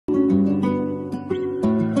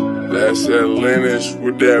That's Atlantis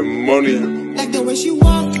with that money. Like the way she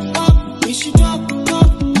walk up, way she talk,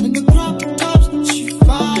 in the crop tops, she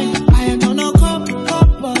fine. I ain't on no cup,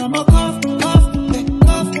 but I'm a cuff.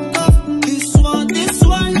 This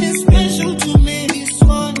one is special to me.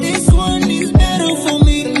 This one is better for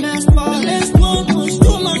me. The last one was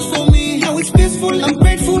too much for me. Now it's peaceful, I'm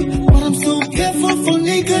grateful, but I'm so careful for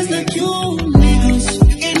niggas like you, niggas.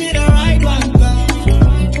 You gave me the right one, girl.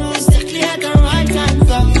 Exactly at the right time,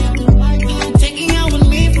 girl. Taking out with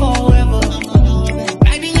me forever.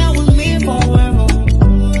 Riding out with me forever.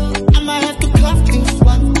 I might have to cuff this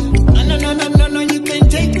one. No, you can't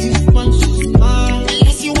take this one. She's mine.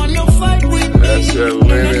 Unless you want to fight with me. That's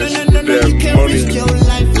Atlantis with that You can't risk money. your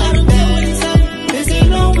life like that. This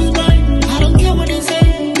ain't always right. I don't care what they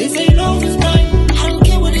say. This ain't always right. I don't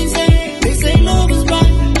care what they say. This ain't love is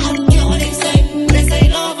blind. I don't care what they say. This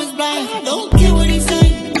ain't love is blind. I don't care what they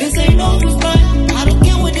say. This ain't love is blind. I don't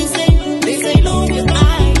care what they say. This ain't love is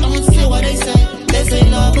blind. I don't see what they say. This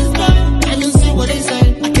ain't love is blind. I don't see what they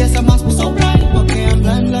say. I guess I must be so blind. Okay, I'm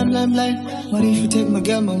blind. What if you take my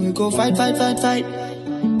girl, man? We go fight.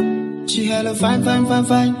 She hella fine.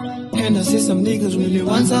 And I see some niggas really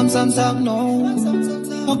want some,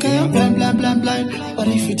 no. Okay, I'm blind. But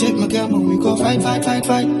if you take my girl, man, we go fight.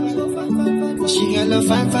 She hella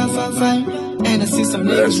fine. And I see some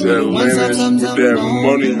That's niggas really want Atlantis some, with that no.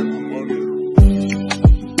 money.